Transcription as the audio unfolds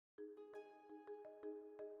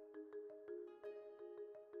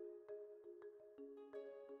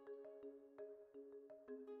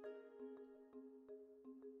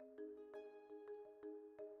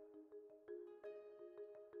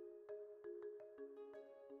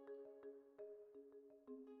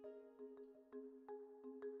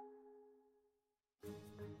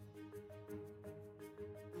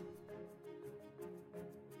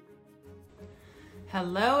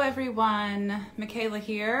Hello everyone, Michaela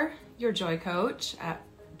here, your Joy Coach at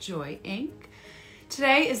Joy Inc.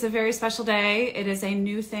 Today is a very special day. It is a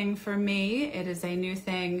new thing for me. It is a new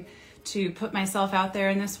thing to put myself out there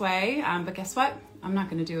in this way, but guess what? I'm not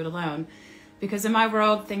going to do it alone. Because in my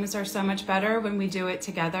world, things are so much better when we do it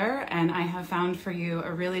together, and I have found for you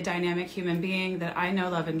a really dynamic human being that I know,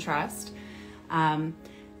 love, and trust.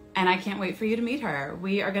 And I can't wait for you to meet her.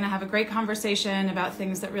 We are going to have a great conversation about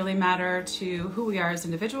things that really matter to who we are as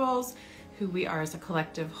individuals, who we are as a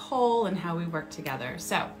collective whole, and how we work together.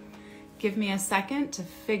 So give me a second to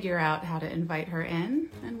figure out how to invite her in,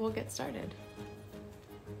 and we'll get started.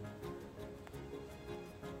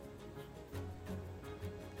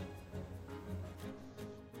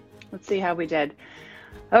 Let's see how we did.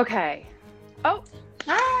 Okay. Oh,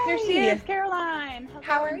 hi. Here she is, Caroline. Hello,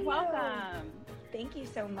 how are you? Welcome. Thank you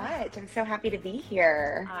so much. I'm so happy to be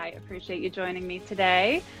here. I appreciate you joining me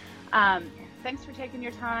today. Thanks for taking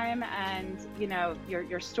your time and,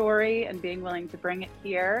 your story and being willing to bring it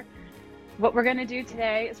here. What we're going to do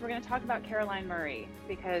today is we're going to talk about Caroline Murray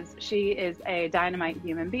because she is a dynamite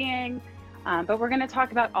human being, but we're going to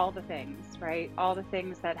talk about all the things, right? All the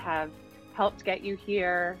things that have helped get you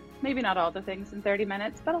here. Maybe not all the things in 30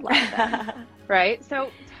 minutes, but a lot of them, right?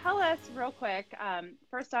 So tell us real quick,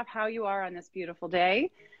 first off, how you are on this beautiful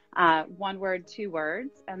day. 1 word, 2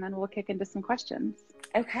 words, and then we'll kick into some questions.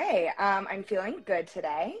 Okay. I'm feeling good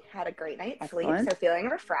today. Had a great night's sleep, so feeling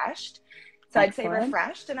refreshed. So I'd say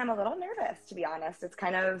refreshed, and I'm a little nervous, to be honest. It's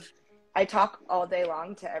kind of, I talk all day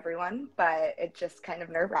long to everyone, but it's just kind of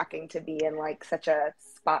nerve-wracking to be in like such a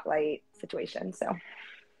spotlight situation, so.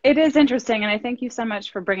 It is interesting, and I thank you so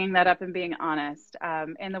much for bringing that up and being honest.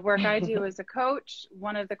 In the work I do as a coach,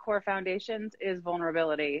 one of the core foundations is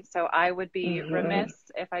vulnerability. So I would be remiss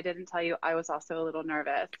if I didn't tell you I was also a little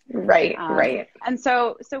nervous. Right. And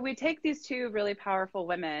so we take these 2 really powerful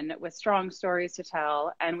women with strong stories to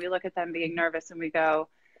tell, and we look at them being nervous, and we go,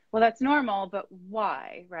 well, that's normal, but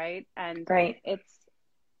why, right? And it's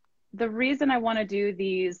the reason I want to do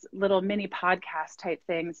these little mini podcast type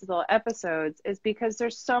things, these little episodes, is because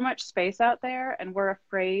there's so much space out there and we're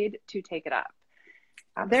afraid to take it up.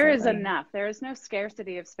 Absolutely. There is enough. There is no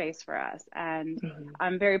scarcity of space for us. And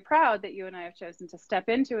I'm very proud that you and I have chosen to step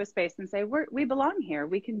into a space and say, we belong here.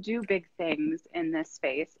 We can do big things in this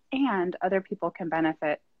space and other people can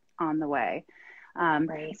benefit on the way.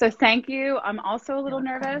 So thank you. I'm also a little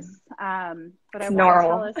nervous, but I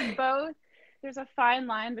want to tell us both. There's a fine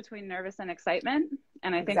line between nervous and excitement,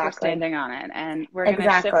 and I think we're standing on it. And we're going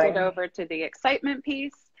to shift it over to the excitement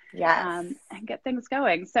piece, and get things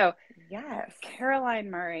going. So,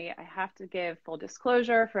 Caroline Murray, I have to give full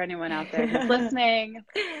disclosure for anyone out there who's listening.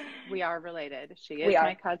 We are related. She is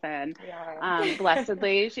my cousin.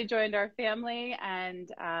 Blessedly, she joined our family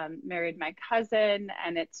and married my cousin,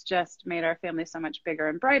 and it's just made our family so much bigger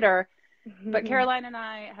and brighter. But Caroline and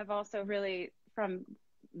I have also really, from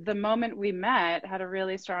the moment we met, had a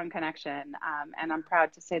really strong connection. And I'm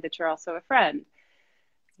proud to say that you're also a friend.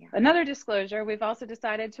 Another disclosure, we've also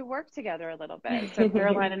decided to work together a little bit. So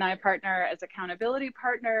Caroline and I partner as accountability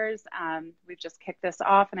partners. We've just kicked this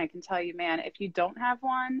off, and I can tell you, man, if you don't have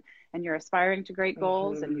one and you're aspiring to great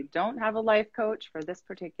goals and you don't have a life coach for this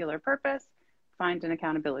particular purpose, find an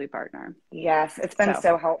accountability partner. Yes, it's been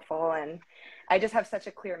so helpful. And I just have such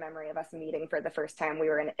a clear memory of us meeting for the first time. We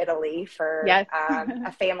were in Italy for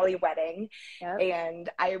a family wedding. And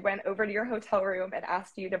I went over to your hotel room and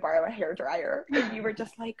asked you to borrow a hairdryer. And you were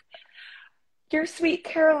just like, you're sweet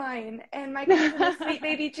Caroline, and my cousin is sweet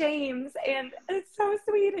baby James. And it's so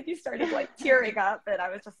sweet. And you started like tearing up. And I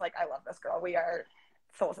was just like, I love this girl. We are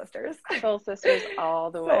soul sisters. Soul sisters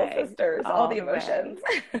all the way. Soul sisters, all the emotions.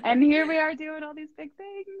 And here we are doing all these big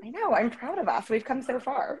things. I know. I'm proud of us. We've come so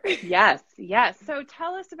far. Yes. So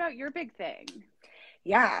tell us about your big thing.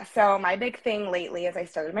 Yeah. So my big thing lately is I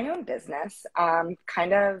started my own business.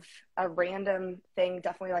 Kind of a random thing,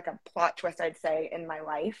 definitely like a plot twist, I'd say, in my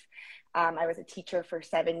life. I was a teacher for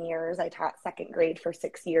 7 years. I taught 2nd grade for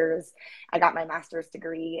 6 years. I got my master's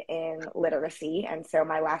degree in literacy. And so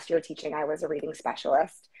my last year teaching, I was a reading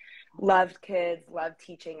specialist. Loved kids, loved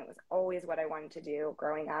teaching. It was always what I wanted to do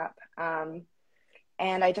growing up.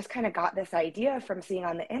 And I just kind of got this idea from seeing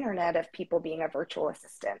on the internet of people being a virtual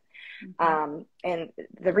assistant. And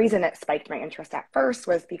the reason it spiked my interest at first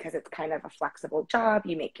was because it's kind of a flexible job.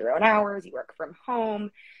 You make your own hours, you work from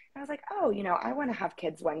home. And I was like, oh, I want to have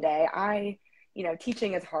kids one day. I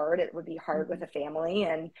teaching is hard. It would be hard with a family,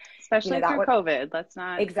 and especially that through COVID. Let's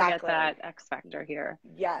not exactly forget that X factor here.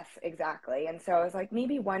 Yes, exactly. And so I was like,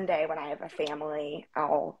 maybe one day when I have a family,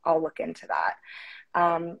 I'll look into that.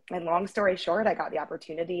 And long story short, I got the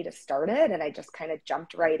opportunity to start it, and I just kind of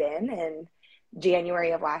jumped right in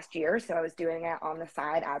January of last year. So I was doing it on the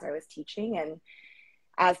side as I was teaching, and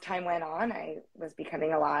as time went on, I was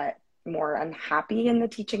becoming a lot more unhappy in the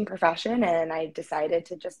teaching profession, and I decided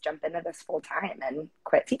to just jump into this full time and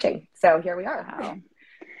quit teaching. So here we are. Wow.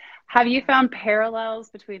 Have you found parallels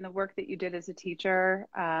between the work that you did as a teacher,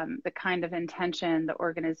 the kind of intention, the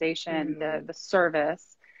organization, the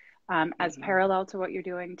service, as parallel to what you're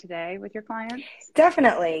doing today with your clients?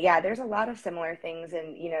 Definitely. Yeah, there's a lot of similar things.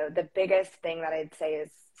 And, the biggest thing that I'd say is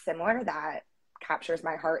similar that captures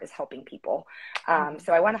my heart is helping people.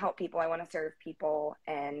 So I want to help people. I want to serve people.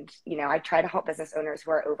 And, I try to help business owners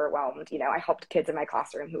who are overwhelmed. I helped kids in my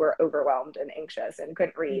classroom who were overwhelmed and anxious and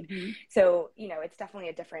couldn't read. So, it's definitely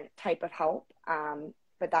a different type of help.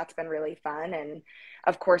 But that's been really fun. And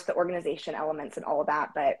of course, the organization elements and all of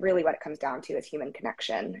that. But really what it comes down to is human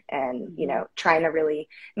connection and, trying to really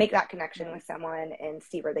make that connection with someone and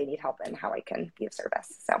see where they need help and how I can be of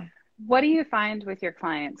service. So what do you find with your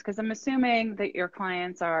clients? Because I'm assuming that your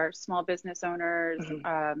clients are small business owners,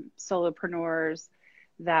 solopreneurs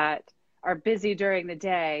that are busy during the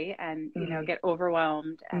day and, get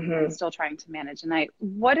overwhelmed and still trying to manage a night.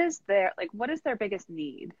 What is their biggest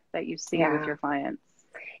need that you see with your clients?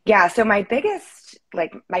 Yeah. So my biggest,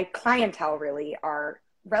 my clientele really are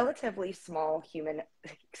relatively small human.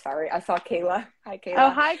 Sorry, I saw Kayla. Hi, Kayla. Oh,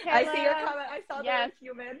 hi, Kayla. I see your comment. I saw that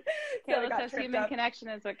human. Kayla says human connection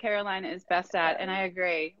is what Caroline is best at, and I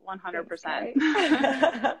agree 100%.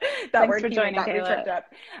 Thanks for joining, Kayla. Tripped up.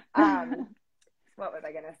 What was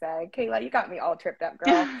I going to say? Kayla, you got me all tripped up,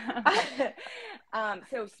 girl.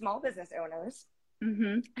 So small business owners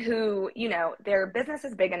who, their business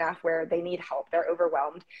is big enough where they need help. They're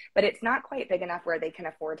overwhelmed, but it's not quite big enough where they can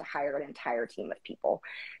afford to hire an entire team of people.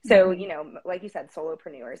 So, like you said,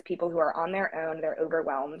 solopreneurs, people who are on their own, they're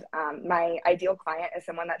overwhelmed. My ideal client is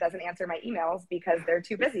someone that doesn't answer my emails because they're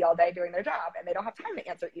too busy all day doing their job and they don't have time to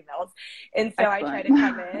answer emails. And so I try to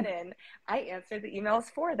come in and I answer the emails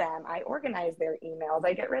for them. I organize their emails.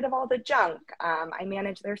 I get rid of all the junk. I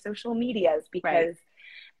manage their social medias because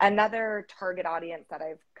another target audience that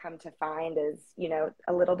I've come to find is,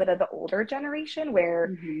 a little bit of the older generation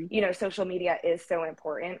where, social media is so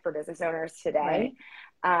important for business owners today.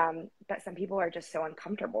 But some people are just so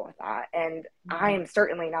uncomfortable with that. And I am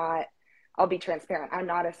certainly not, I'll be transparent. I'm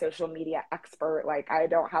not a social media expert. Like I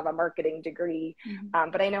don't have a marketing degree,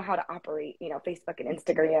 but I know how to operate, Facebook and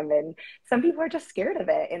Instagram. And some people are just scared of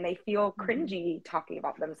it and they feel cringy talking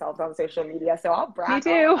about themselves on social media. So I'll brag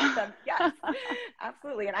on them. Yes,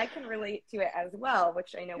 absolutely. And I can relate to it as well,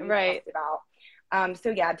 which I know we talked about.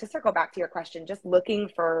 So yeah, to circle back to your question, just looking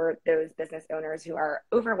for those business owners who are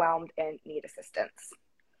overwhelmed and need assistance.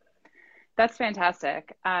 That's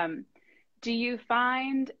fantastic. Do you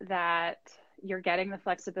find that you're getting the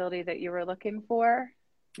flexibility that you were looking for?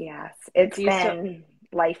 Yes, it's been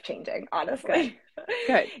life-changing, honestly.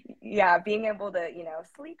 Good. Yeah, being able to,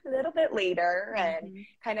 sleep a little bit later and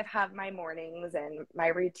kind of have my mornings and my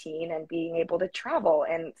routine and being able to travel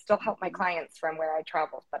and still help my clients from where I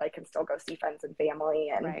travel, but I can still go see friends and family.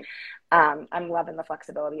 And I'm loving the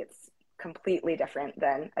flexibility. It's completely different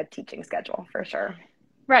than a teaching schedule for sure.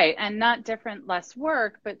 Right. And not different, less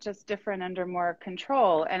work, but just different under more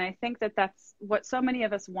control. And I think that that's what so many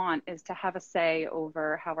of us want, is to have a say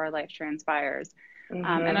over how our life transpires.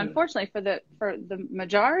 And unfortunately for the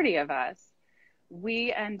majority of us,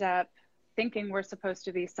 we end up thinking we're supposed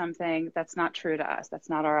to be something that's not true to us. That's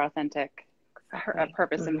not our authentic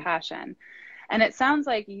purpose and passion. And it sounds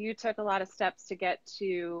like you took a lot of steps to get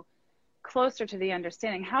to closer to the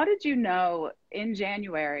understanding. How did you know in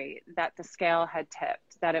January that the scale had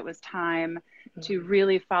tipped, that it was time to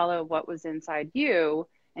really follow what was inside you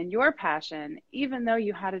and your passion, even though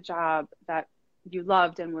you had a job that you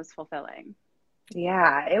loved and was fulfilling?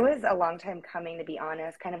 Yeah, it was a long time coming, to be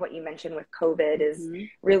honest. Kind of what you mentioned with COVID is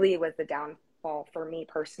really was the downfall for me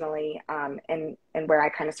personally, and where I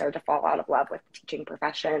kind of started to fall out of love with the teaching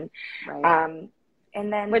profession.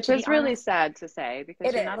 And then, which is really sad to say,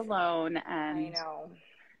 because you're not alone, and I know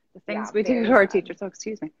the things we do to our teachers. So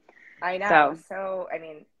excuse me. I know. So I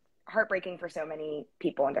mean, heartbreaking for so many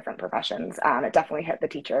people in different professions. It definitely hit the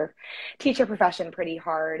teacher profession pretty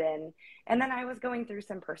hard. And then I was going through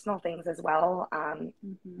some personal things as well.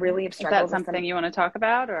 Really have struggled. Is that something you want to talk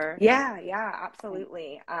about, or? Yeah,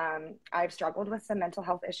 absolutely. I've struggled with some mental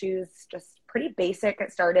health issues, just pretty basic.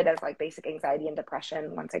 It started as like basic anxiety and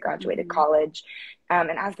depression once I graduated college. And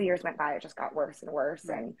as the years went by, it just got worse and worse.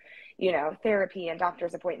 And, you know, therapy and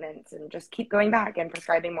doctor's appointments and just keep going back and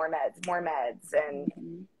prescribing more meds.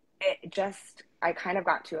 And it just, I kind of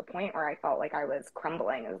got to a point where I felt like I was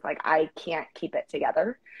crumbling. It was like, I can't keep it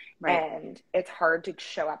together. And it's hard to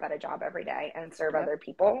show up at a job every day and serve other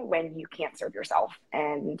people when you can't serve yourself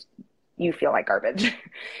and you feel like garbage.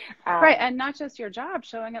 And not just your job,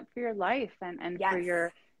 showing up for your life and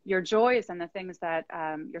for your joys and the things that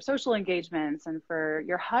your social engagements and for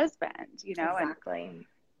your husband, you know. Exactly.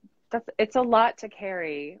 And it's a lot to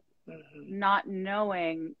carry. Not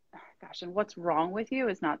knowing, gosh, and what's wrong with you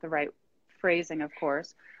is not the right phrasing, of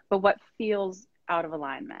course, but what feels out of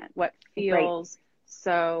alignment, what feels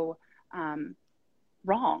so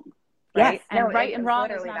wrong, right? Yes. And right and wrong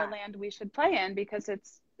is not a land we should play in because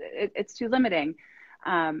it's too limiting.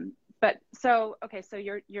 But so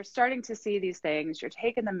you're starting to see these things, you're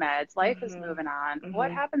taking the meds, life is moving on.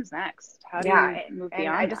 What happens next? How do you move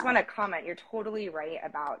beyond I just want to comment, you're totally right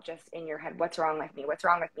about just in your head, what's wrong with me?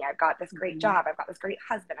 I've got this great job. I've got this great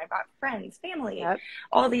husband. I've got friends, family,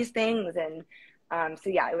 all these things. And so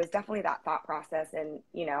yeah, it was definitely that thought process. And,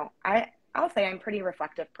 you know, I'll say I'm a pretty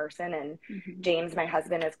reflective person, and James, my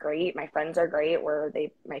husband, is great. My friends are great.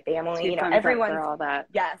 My family, you know, everyone's all that.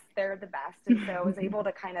 Yes, they're the best. And so I was able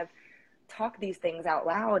to kind of talk these things out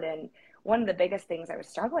loud. And one of the biggest things I was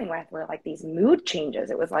struggling with were like these mood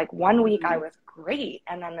changes. It was like one week I was great,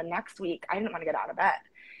 and then the next week I didn't want to get out of bed.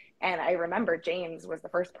 And I remember James was the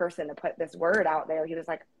first person to put this word out there. He was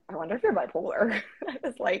like, I wonder if you're bipolar. I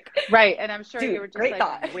was like, right. And I'm sure you were just great like,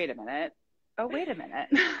 thought. wait a minute. Oh, wait a minute.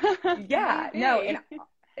 No, and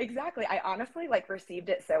exactly. I honestly like received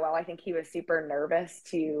it so well. I think he was super nervous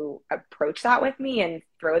to approach that with me and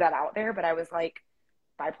throw that out there. But I was like,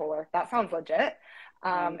 bipolar, that sounds legit.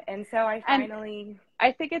 And so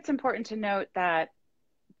I think it's important to note that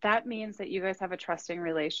means that you guys have a trusting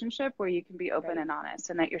relationship where you can be open and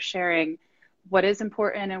honest, and that you're sharing what is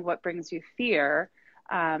important and what brings you fear.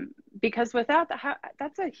 Because without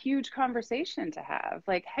that's a huge conversation to have.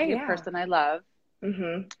 Like, hey, person I love,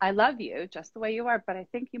 I love you just the way you are, but I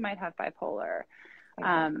think you might have bipolar.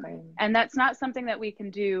 And that's not something that we can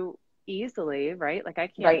do easily, right? Like I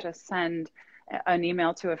can't just send an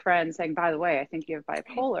email to a friend saying, by the way, I think you have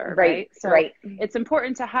bipolar, right? So it's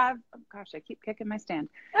important to have, oh gosh, I keep kicking my stand.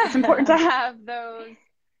 It's important to have those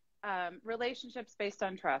relationships based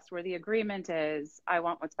on trust, where the agreement is, I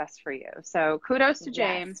want what's best for you. So kudos to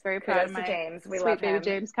James. Very proud of my James. We sweet love baby him.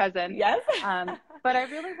 James cousin. Yes. But I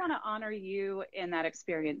really want to honor you in that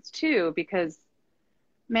experience too, because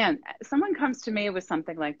man, someone comes to me with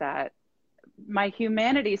something like that, my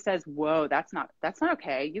humanity says, whoa, that's not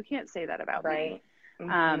okay. You can't say that about me.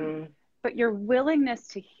 But your willingness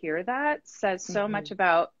to hear that says so much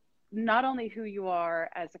about not only who you are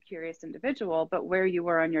as a curious individual, but where you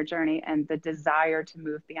were on your journey and the desire to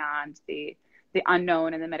move beyond the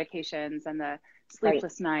unknown and the medications and the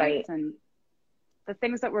sleepless nights and the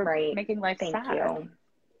things that were making life sad. You.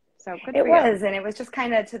 So good it for was, you. and it was just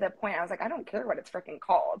kind of to the point. I was like, I don't care what it's freaking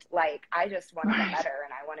called. Like, I just want to get better,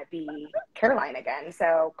 and I want to be Caroline again.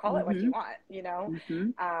 So call it what you want, you know?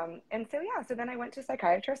 And so, yeah, so then I went to a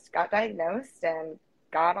psychiatrist, got diagnosed, and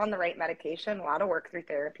got on the right medication, a lot of work through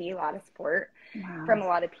therapy, a lot of support from a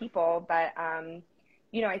lot of people. But,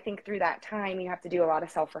 you know, I think through that time, you have to do a lot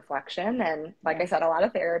of self-reflection and, like I said, a lot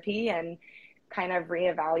of therapy and kind of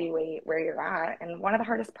reevaluate where you're at. And one of the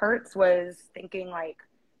hardest parts was thinking, like,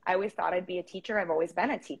 I always thought I'd be a teacher. I've always been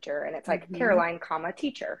a teacher. And it's like Caroline,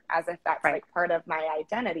 teacher, as if that's like part of my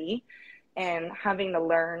identity. And having to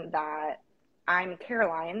learn that I'm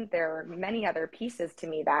Caroline, there are many other pieces to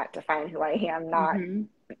me that define who I am. Not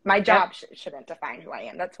my job shouldn't define who I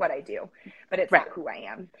am. That's what I do, but it's not who I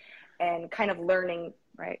am. And kind of learning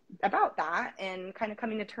about that and kind of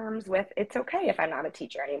coming to terms with, it's okay if I'm not a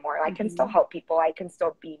teacher anymore. I can still help people. I can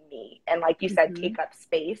still be me. And like you said, take up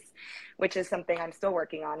space, which is something I'm still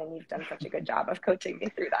working on. And you've done such a good job of coaching me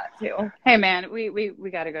through that too. Hey man, we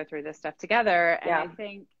got to go through this stuff together. And I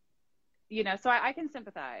think, you know, so I can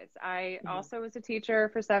sympathize. I also was a teacher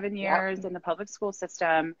for 7 years in the public school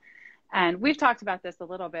system. And we've talked about this a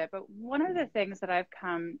little bit, but one of the things that I've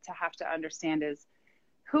come to have to understand is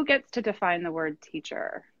who gets to define the word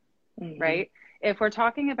teacher, right? If we're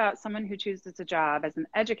talking about someone who chooses a job as an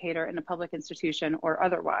educator in a public institution or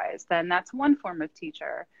otherwise, then that's one form of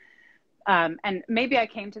teacher. And maybe I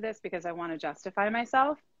came to this because I want to justify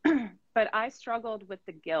myself, but I struggled with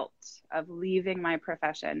the guilt of leaving my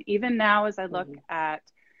profession. Even now, as I look at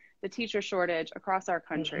the teacher shortage across our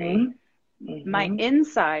country, my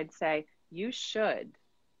insides say, you should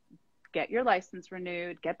get your license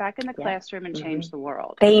renewed, get back in the classroom and change the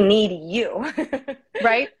world. They need you.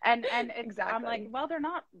 Right. And it's, exactly. I'm like, well, they're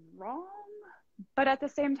not wrong. But at the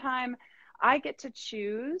same time, I get to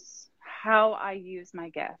choose how I use my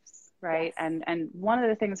gifts. Right. Yes. And one of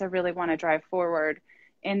the things I really want to drive forward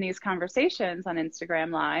in these conversations on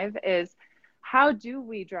Instagram Live is, how do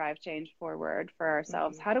we drive change forward for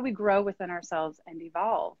ourselves? How do we grow within ourselves and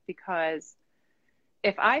evolve? Because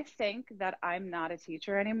if I think that I'm not a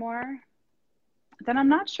teacher anymore, then I'm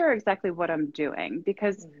not sure exactly what I'm doing,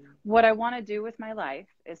 because what I want to do with my life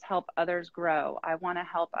is help others grow. I want to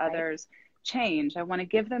help others change. I want to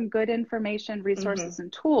give them good information, resources,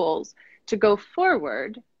 and tools to go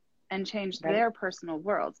forward and change their personal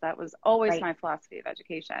worlds. That was always my philosophy of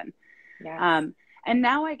education. Yes. And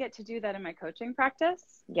now I get to do that in my coaching practice.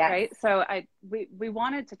 Yes. Right. So we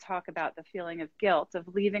wanted to talk about the feeling of guilt of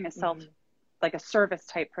leaving a like a service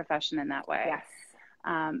type profession in that way.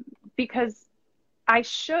 Yes. Because I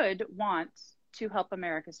should want to help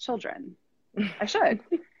America's children. I should.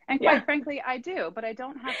 And quite frankly, I do, but I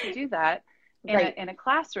don't have to do that in a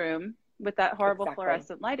classroom with that horrible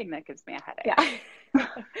fluorescent lighting that gives me a headache.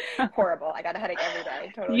 Yeah. Horrible. I got a headache every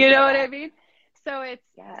day. Totally. You know what I mean? So it's,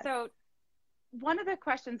 so one of the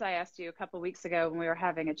questions I asked you a couple of weeks ago when we were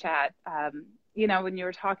having a chat, you know, when you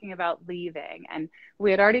were talking about leaving, and we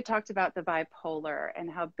had already talked about the bipolar and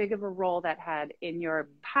how big of a role that had in your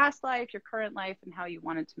past life, your current life, and how you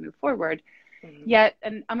wanted to move forward. Yet,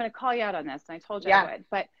 and I'm going to call you out on this, and I told you I would,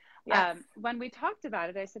 but when we talked about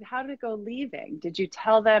it, I said, how did it go leaving? Did you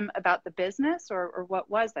tell them about the business, or what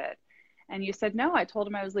was it? And you said, no, I told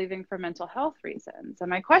them I was leaving for mental health reasons. And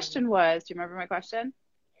my question was, do you remember my question?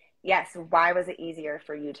 Yes. Why was it easier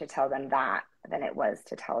for you to tell them that than it was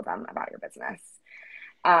to tell them about your business?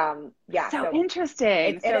 So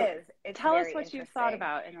interesting. It is. Tell us what you've thought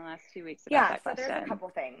about in the last 2 weeks about that question. So there's a couple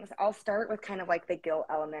things. I'll start with kind of like the guilt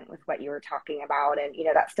element with what you were talking about. And, you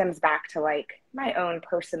know, that stems back to like my own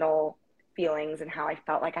personal feelings and how I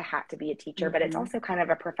felt like I had to be a teacher. But it's also kind of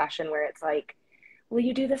a profession where it's like, well,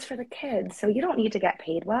 you do this for the kids, so you don't need to get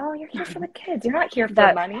paid well. You're here for the kids. You're not here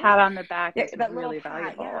for money. That pat on the back is really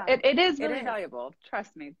valuable. It is really valuable,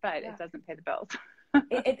 trust me, but it doesn't pay the bills.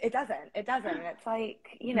 It doesn't. And it's like,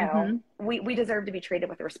 you know, we deserve to be treated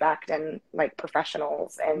with respect and like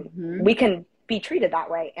professionals, and we can be treated that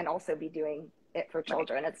way and also be doing it for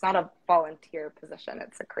children. It's not a volunteer position,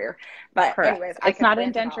 it's a career. But anyways, it's not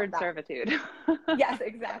indentured servitude. Yes,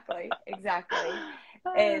 exactly.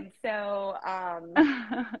 And so,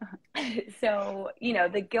 you know,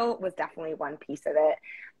 the guilt was definitely one piece of it.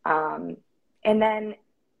 And then,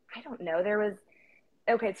 I don't know,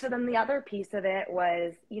 so then the other piece of it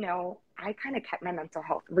was, you know, I kind of kept my mental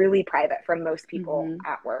health really private from most people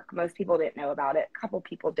at work. Most people didn't know about it. A couple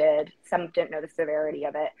people did. Some didn't know the severity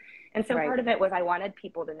of it. And so part of it was I wanted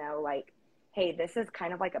people to know, like, hey, this is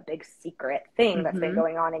kind of like a big secret thing that's been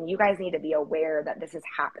going on, and you guys need to be aware that this is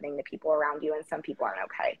happening to people around you, and some people aren't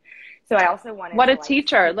okay. So I also wanted What a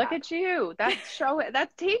teacher. Look at you. That's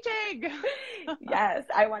teaching. Yes,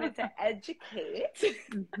 I wanted to educate,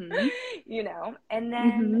 you know, and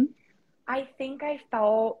then I think I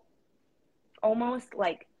felt almost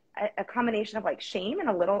like a combination of like shame and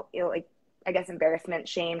a little, you know, like, I guess embarrassment,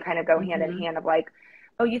 shame kind of go hand in hand of like,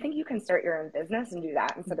 oh, you think you can start your own business and do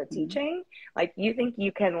that instead of teaching? Like, you think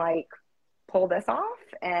you can like pull this off?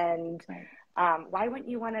 And why wouldn't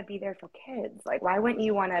you want to be there for kids? Like, why wouldn't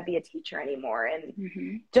you want to be a teacher anymore?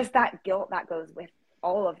 And just that guilt that goes with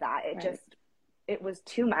all of that. It was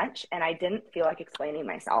too much, and I didn't feel like explaining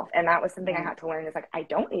myself. And that was something I had to learn, is like, I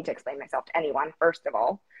don't need to explain myself to anyone, first of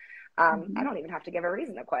all. I don't even have to give a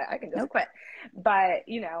reason to quit. I can just quit. But,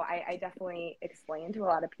 you know, I definitely explained to a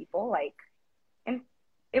lot of people, like, and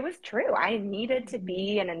it was true. I needed to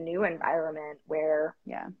be in a new environment where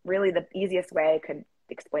really the easiest way I could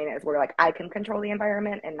explain it is where like I can control the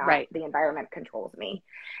environment and not the environment controls me.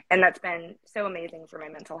 And that's been so amazing for my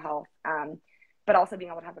mental health. But also being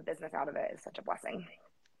able to have a business out of it is such a blessing.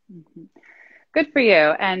 Good for you.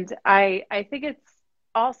 And I think it's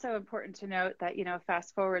also important to note that, you know,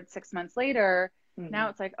 fast forward 6 months later, now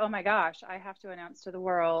it's like, oh my gosh, I have to announce to the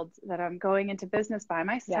world that I'm going into business by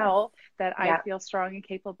myself, that I feel strong and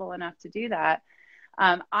capable enough to do that.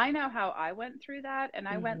 I know how I went through that, and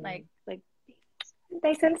I went like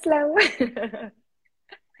nice and slow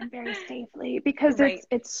and very safely, because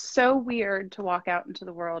it's so weird to walk out into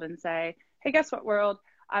the world and say, hey, guess what, world?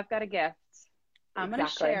 I've got a gift. I'm going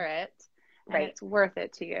to share it, and Right. it's worth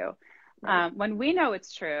it to you. Right. When we know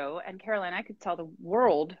it's true, and Caroline, I could tell the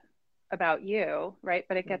world about you, right?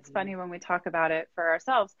 But it gets funny when we talk about it for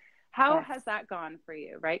ourselves. How has that gone for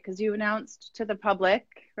you, right? Because you announced to the public,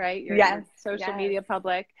 right? Your social media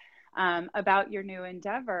public, about your new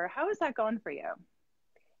endeavor. How has that gone for you?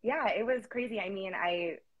 Yeah, it was crazy. I mean,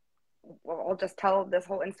 I'll just tell this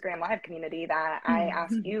whole Instagram Live community that I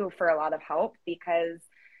asked you for a lot of help, because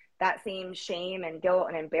that same shame and guilt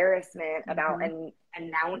and embarrassment about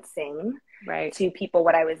announcing to people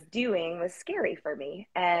what I was doing was scary for me.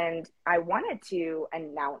 And I wanted to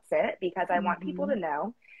announce it because I want people to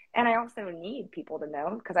know. And I also need people to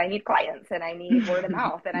know because I need clients and I need word of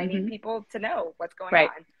mouth and I need people to know what's going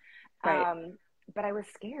on. But I was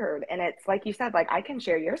scared. And it's like you said, like, I can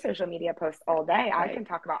share your social media posts all day. I can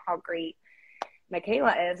talk about how great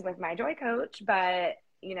Michaela is with my Joy Coach, but,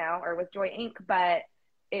 you know, or with Joy Inc., but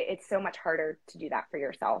it's so much harder to do that for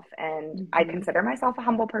yourself. And I consider myself a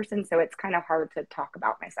humble person, so it's kind of hard to talk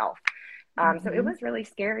about myself. So it was really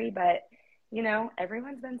scary, but, you know,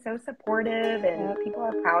 everyone's been so supportive and people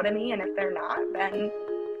are proud of me. And if they're not, then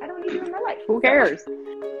I don't need you in my life. Who cares?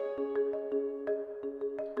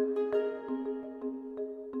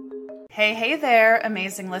 Hey there,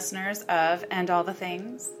 amazing listeners of And All the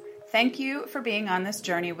Things. Thank you for being on this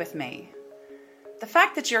journey with me. The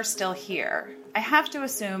fact that you're still here, I have to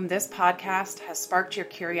assume this podcast has sparked your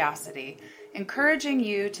curiosity, encouraging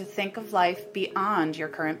you to think of life beyond your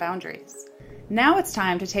current boundaries. Now it's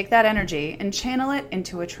time to take that energy and channel it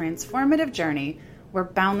into a transformative journey where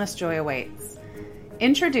boundless joy awaits.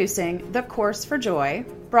 Introducing The Course for Joy,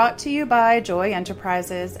 brought to you by Joy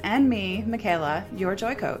Enterprises and me, Michaela, your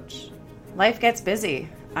Joy Coach. Life gets busy,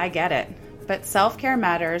 I get it, but self-care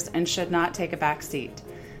matters and should not take a back seat.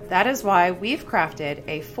 That is why we've crafted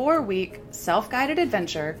a 4-week self-guided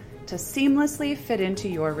adventure to seamlessly fit into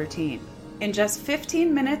your routine. In just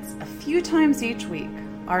 15 minutes, a few times each week,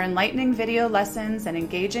 our enlightening video lessons and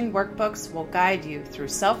engaging workbooks will guide you through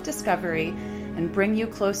self-discovery and bring you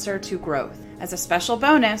closer to growth. As a special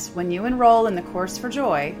bonus, when you enroll in the Course for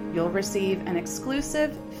Joy, you'll receive an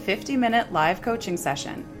exclusive 50-minute live coaching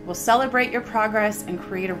session. We'll celebrate your progress and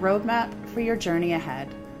create a roadmap for your journey ahead.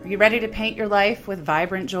 Are you ready to paint your life with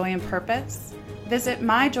vibrant joy and purpose? Visit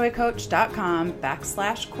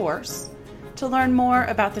myjoycoach.com/course to learn more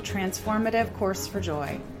about the transformative Course for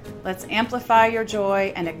Joy. Let's amplify your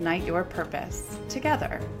joy and ignite your purpose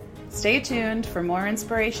together. Stay tuned for more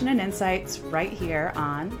inspiration and insights right here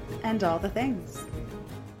on And All the Things.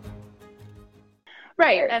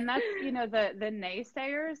 Right. And that's, you know, the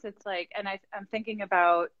naysayers. It's like, and I'm thinking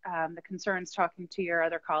about the concerns talking to your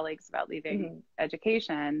other colleagues about leaving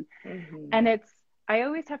education. And I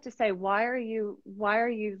always have to say, why are you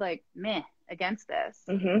like meh against this?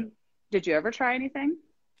 Did you ever try anything?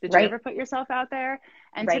 Did you ever put yourself out there?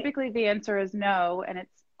 And typically the answer is no. And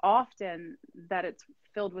it's often that it's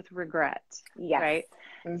filled with regret. Right.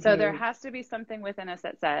 So there has to be something within us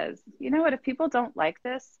that says, you know what, if people don't like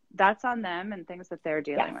this, that's on them and things that they're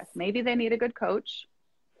dealing with. Maybe they need a good coach.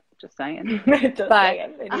 Just saying. They need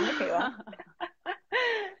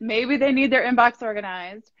maybe they need their inbox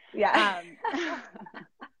organized.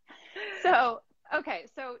 So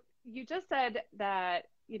you just said that,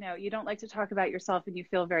 you know, you don't like to talk about yourself and you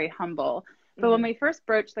feel very humble. But when we first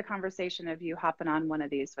broached the conversation of you hopping on one of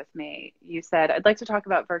these with me, you said, I'd like to talk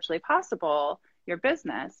about Virtually Possible, your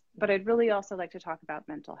business, but I'd really also like to talk about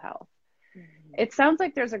mental health. It sounds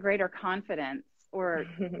like there's a greater confidence, or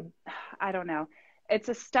I don't know, it's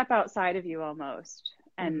a step outside of you almost.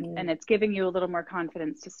 And it's giving you a little more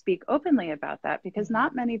confidence to speak openly about that, because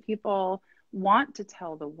not many people want to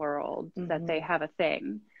tell the world that they have a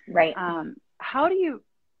thing. How do you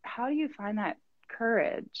find that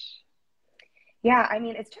courage? Yeah, I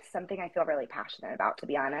mean, it's just something I feel really passionate about, to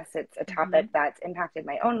be honest. It's a topic that's impacted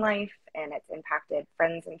my own life and it's impacted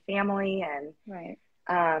friends and family. And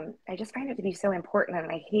I just find it to be so important.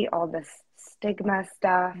 And I hate all this stigma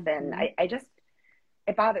stuff. And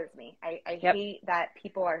it bothers me. I hate that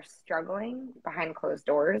people are struggling behind closed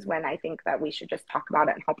doors when I think that we should just talk about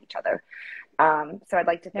it and help each other. So I'd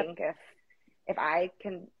like to think if I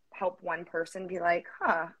can help one person be like,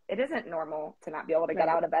 it isn't normal to not be able to get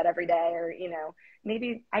out of bed every day, or, you know,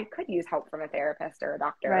 maybe I could use help from a therapist or a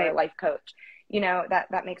doctor or a life coach, you know,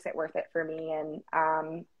 that makes it worth it for me. And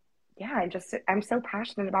I'm so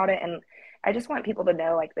passionate about it. And I just want people to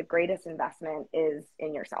know, like, the greatest investment is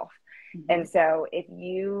in yourself. And so if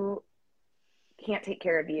you can't take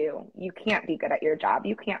care of you, you can't be good at your job.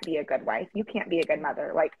 You can't be a good wife. You can't be a good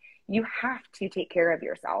mother. Like, you have to take care of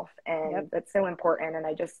yourself. And that's so important. And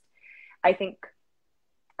I think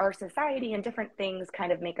our society and different things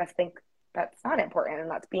kind of make us think that's not important and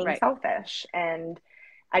that's being selfish. And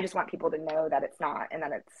I just want people to know that it's not, and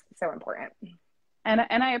that it's so important. And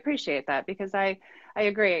I appreciate that, because I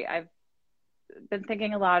agree. I've been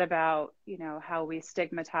thinking a lot about, you know, how we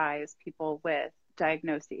stigmatize people with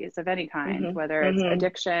diagnoses of any kind, whether it's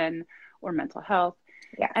addiction or mental health.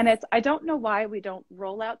 Yeah. And I don't know why we don't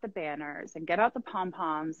roll out the banners and get out the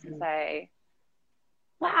pom-poms and say,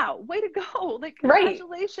 wow, way to go. Like,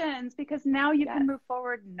 congratulations, because now you can move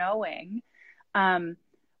forward knowing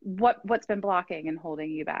what's been blocking and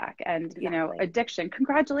holding you back. And, you know, addiction,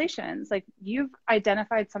 congratulations. Like, you've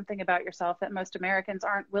identified something about yourself that most Americans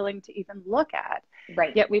aren't willing to even look at.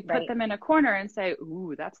 Right. Yet we put them in a corner and say,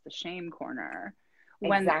 ooh, that's the shame corner.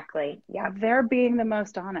 When they're being the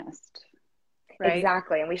most honest. Right?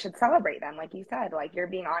 Exactly. And we should celebrate them. Like you said, like, you're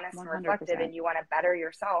being honest 100%. And reflective, and you want to better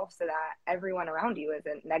yourself so that everyone around you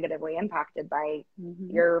isn't negatively impacted by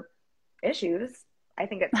your issues. I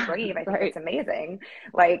think it's brave. I think it's amazing.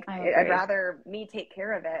 Like, I'd rather me take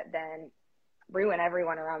care of it than ruin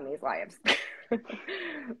everyone around me's lives.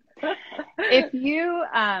 If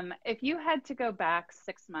you had to go back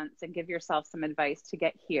 6 months and give yourself some advice to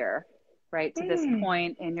get here, right, to this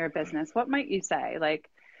point in your business, what might you say? Like,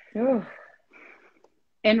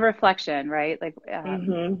 in reflection, right? Like,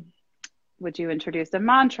 would you introduce a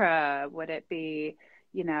mantra? Would it be,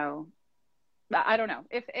 you know, I don't know,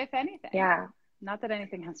 if anything. Yeah. Not that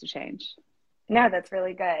anything has to change. No, that's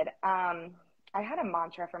really good. I had a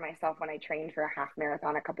mantra for myself when I trained for a half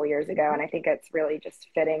marathon a couple years ago, and I think it's really just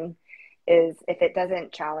fitting, is if it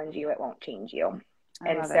doesn't challenge you, it won't change you.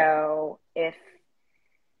 And so if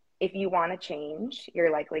you want to change,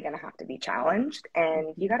 you're likely going to have to be challenged,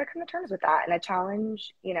 and you got to come to terms with that. And a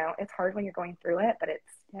challenge, you know, it's hard when you're going through it, but it's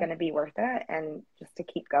going to be worth it, and just to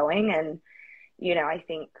keep going. And, you know, I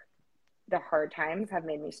think the hard times have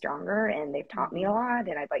made me stronger, and they've taught me a lot,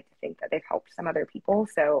 and I'd like to think that they've helped some other people.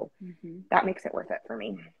 So that makes it worth it for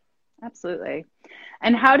me. Absolutely.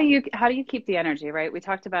 And how do you keep the energy, right? We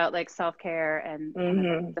talked about, like, self-care and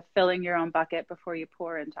the filling your own bucket before you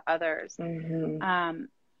pour into others.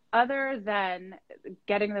 Other than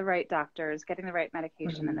getting the right doctors, getting the right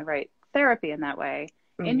medication and the right therapy in that way,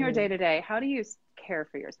 in your day-to-day, how do you care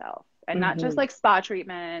for yourself? And not just like spa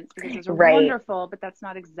treatments, because those are wonderful, but that's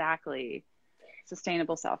not exactly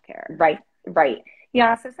sustainable self-care. Right.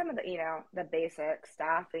 Yeah. So some of the, you know, the basic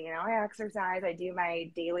stuff, you know, I exercise, I do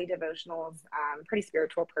my daily devotionals. I'm a pretty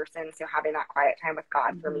spiritual person, so having that quiet time with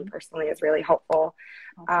God for me personally is really helpful.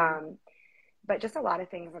 But just a lot of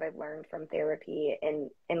things that I've learned from therapy,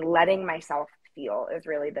 and letting myself feel is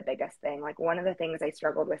really the biggest thing. Like, one of the things I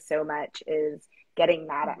struggled with so much is getting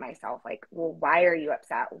mad at myself. Like, well, why are you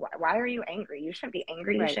upset? Why are you angry? You shouldn't be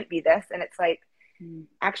angry. You shouldn't be this. And it's like,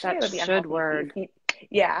 actually, it would be unhealthy.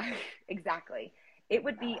 Yeah, exactly. It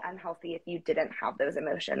would be unhealthy if you didn't have those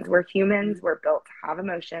emotions. We're humans. We're built to have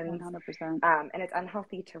emotions. 100%. And it's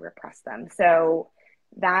unhealthy to repress them. So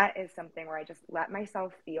that is something where I just let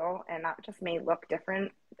myself feel, and that just may look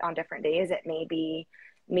different on different days. It may be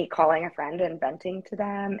me calling a friend and venting to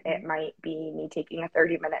them. It might be me taking a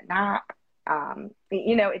 30-minute nap.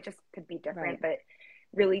 You know, it just could be different, but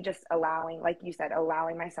really just allowing, like you said,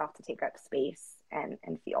 allowing myself to take up space and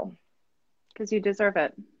feel. Because you deserve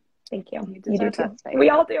it. Thank you. You deserve that space. We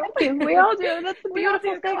all do. We all do. That's the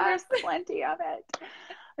beautiful thing. There's plenty of it.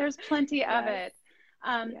 There's plenty of it.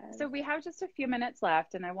 So we have just a few minutes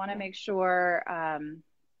left, and I want to make sure,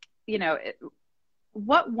 you know,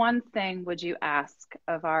 what one thing would you ask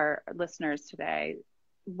of our listeners today,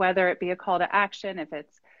 whether it be a call to action, if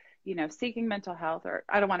it's, you know, seeking mental health, or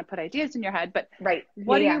I don't want to put ideas in your head, but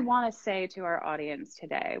what do you want to say to our audience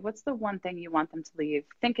today? What's the one thing you want them to leave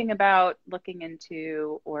thinking about, looking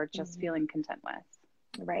into, or just feeling content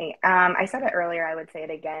with? Right. I said it earlier, I would say it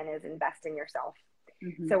again, is invest in yourself.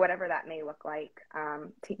 So whatever that may look like,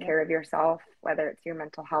 take care of yourself, whether it's your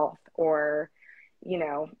mental health or, you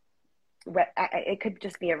know, it could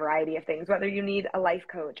just be a variety of things, whether you need a life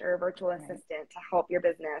coach or a virtual assistant to help your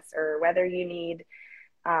business, or whether you need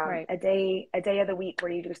a day of the week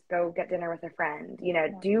where you just go get dinner with a friend. You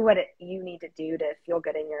know, do what you need to do to feel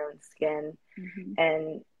good in your own skin.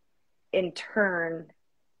 And in turn,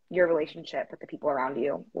 your relationship with the people around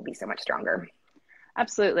you will be so much stronger.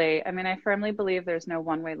 Absolutely. I mean, I firmly believe there's no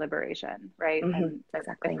one-way liberation, right? And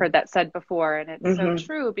I've heard that said before, and it's so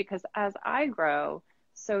true, because as I grow,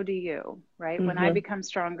 so do you, right? When I become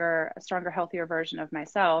stronger, a stronger, healthier version of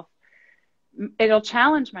myself, it'll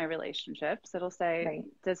challenge my relationships. It'll say,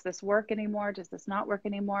 does this work anymore? Does this not work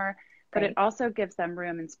anymore? But it also gives them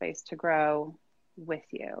room and space to grow with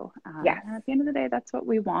you. And at the end of the day, that's what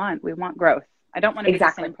we want. We want growth. I don't want to be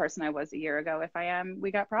the same person I was a year ago. If I am,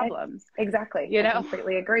 we got problems. Exactly. You know? I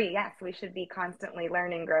completely agree. Yes, we should be constantly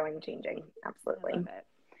learning, growing, changing. Absolutely. I love it.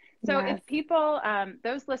 So if people,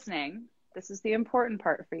 those listening, this is the important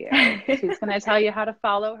part for you. She's going to tell you how to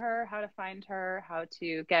follow her, how to find her, how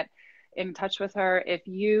to get in touch with her. If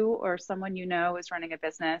you or someone you know is running a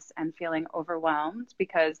business and feeling overwhelmed,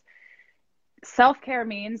 because self-care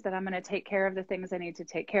means that I'm going to take care of the things I need to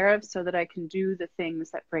take care of so that I can do the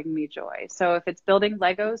things that bring me joy. So if it's building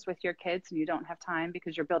Legos with your kids and you don't have time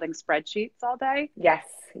because you're building spreadsheets all day. Yes.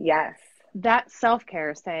 That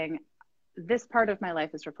self-care is saying, this part of my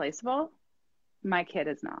life is replaceable. My kid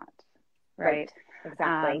is not. Right.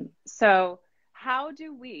 Exactly. So how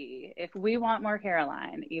do we, if we want more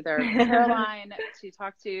Caroline, either Caroline to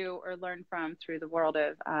talk to or learn from through the world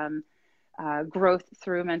of growth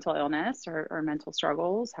through mental illness or mental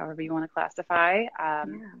struggles, however you want to classify,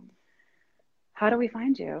 how do we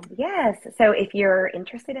find you? Yes. So if you're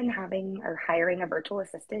interested in having or hiring a virtual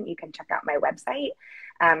assistant, you can check out my website.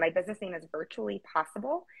 My business name is Virtually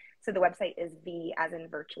Possible. So the website is V as in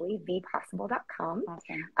virtually, vpossible.com.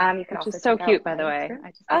 Awesome. You can Which also is so cute, by the way. I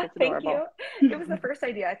just think it's adorable. Thank you. It was the first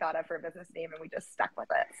idea I thought of for a business name, and we just stuck with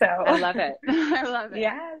it. So I love it. I love it.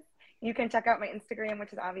 Yes. You can check out my Instagram,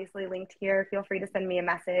 which is obviously linked here. Feel free to send me a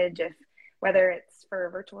message whether it's for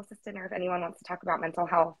a virtual assistant or if anyone wants to talk about mental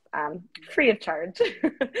health, free of charge.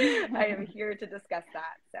 I am here to discuss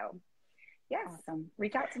that. So yes, awesome.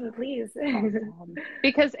 Reach out to me, please. Awesome.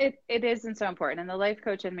 Because it isn't so important. And the life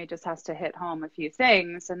coach in me just has to hit home a few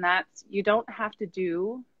things. And that's, you don't have to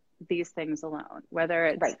do these things alone, whether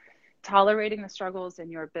it's tolerating the struggles in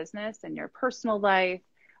your business and your personal life.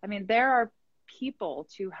 I mean, there are people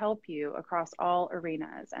to help you across all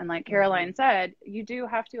arenas. And like Caroline said, you do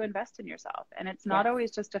have to invest in yourself. And it's not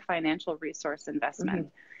always just a financial resource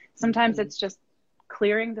investment. Sometimes it's just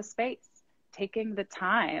clearing the space, taking the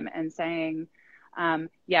time and saying,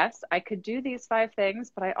 yes, I could do these 5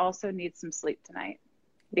 things, but I also need some sleep tonight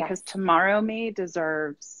because tomorrow me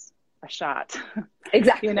deserves a shot.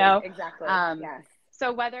 Exactly. You know? Exactly. Yes.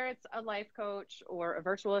 So whether it's a life coach or a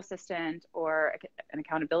virtual assistant or an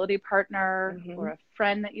accountability partner or a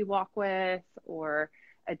friend that you walk with or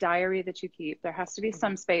a diary that you keep, there has to be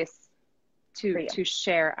some space to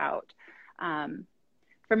share out.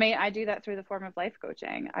 For me, I do that through the form of life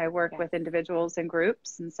coaching. I work with individuals and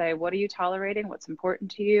groups and say, what are you tolerating? What's important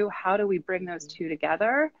to you? How do we bring those two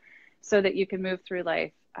together so that you can move through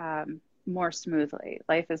life more smoothly?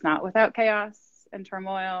 Life is not without chaos and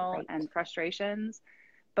turmoil and frustrations,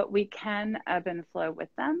 but we can ebb and flow with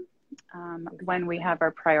them when we have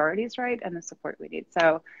our priorities right and the support we need.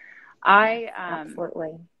 So I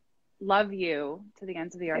absolutely love you to the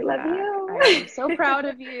ends of the earth. I love you. I am so proud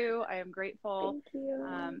of you. I am grateful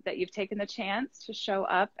that you've taken the chance to show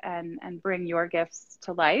up and bring your gifts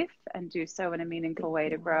to life and do so in a meaningful way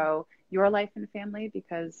to grow your life and family,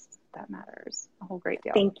 because that matters a whole great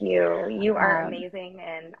deal. Thank you. You are amazing.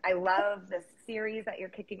 And I love this series that you're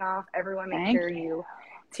kicking off. Everyone make sure you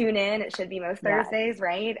tune in. It should be most Thursdays,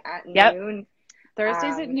 right? At noon.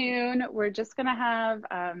 Thursdays at noon. We're just going to have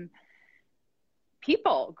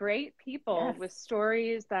great people with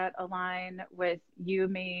stories that align with you,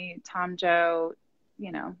 me, Tom, Joe,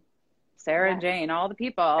 Sarah and Jane, all the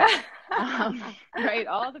people, right?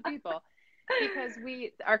 All the people. Because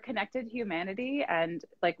we are connected humanity, and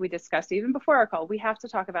like we discussed even before our call, we have to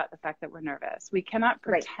talk about the fact that we're nervous. We cannot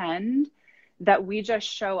pretend that we just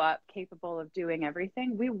show up capable of doing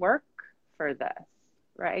everything. We work for this,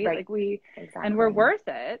 right? Like and we're worth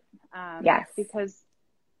it. Because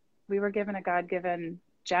we were given a God-given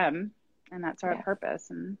gem, and that's our purpose,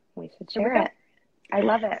 and we should share it. I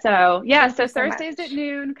love it. So so Thursdays at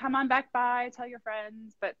noon, come on back by, tell your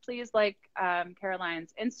friends, but please like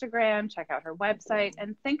Caroline's Instagram, check out her website,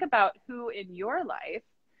 and think about who in your life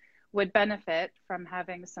would benefit from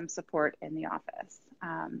having some support in the office.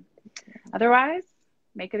 Otherwise,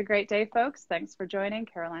 make it a great day, folks. Thanks for joining.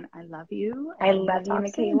 Caroline, I love you. I love you,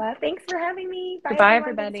 Michaela. Thanks for having me. Bye, Goodbye,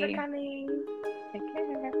 everyone. everybody. Thanks for coming. Take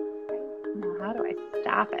care. Now, how do I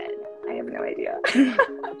stop it? I have no idea.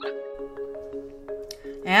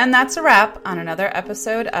 And that's a wrap on another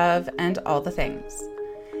episode of And All the Things.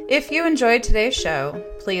 If you enjoyed today's show,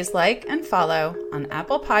 please like and follow on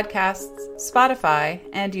Apple Podcasts, Spotify,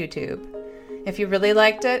 and YouTube. If you really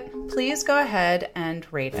liked it, please go ahead and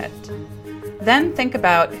rate it. Then think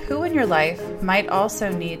about who in your life might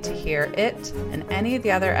also need to hear it and any of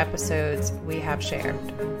the other episodes we have shared.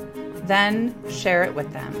 Then share it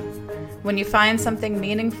with them. When you find something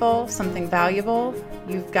meaningful, something valuable,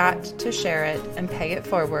 you've got to share it and pay it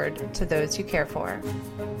forward to those you care for.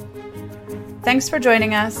 Thanks for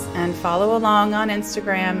joining us, and follow along on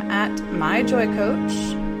Instagram at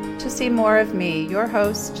MyJoyCoach to see more of me, your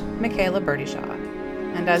host, Michaela Birdyshaw.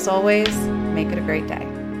 And as always, make it a great day.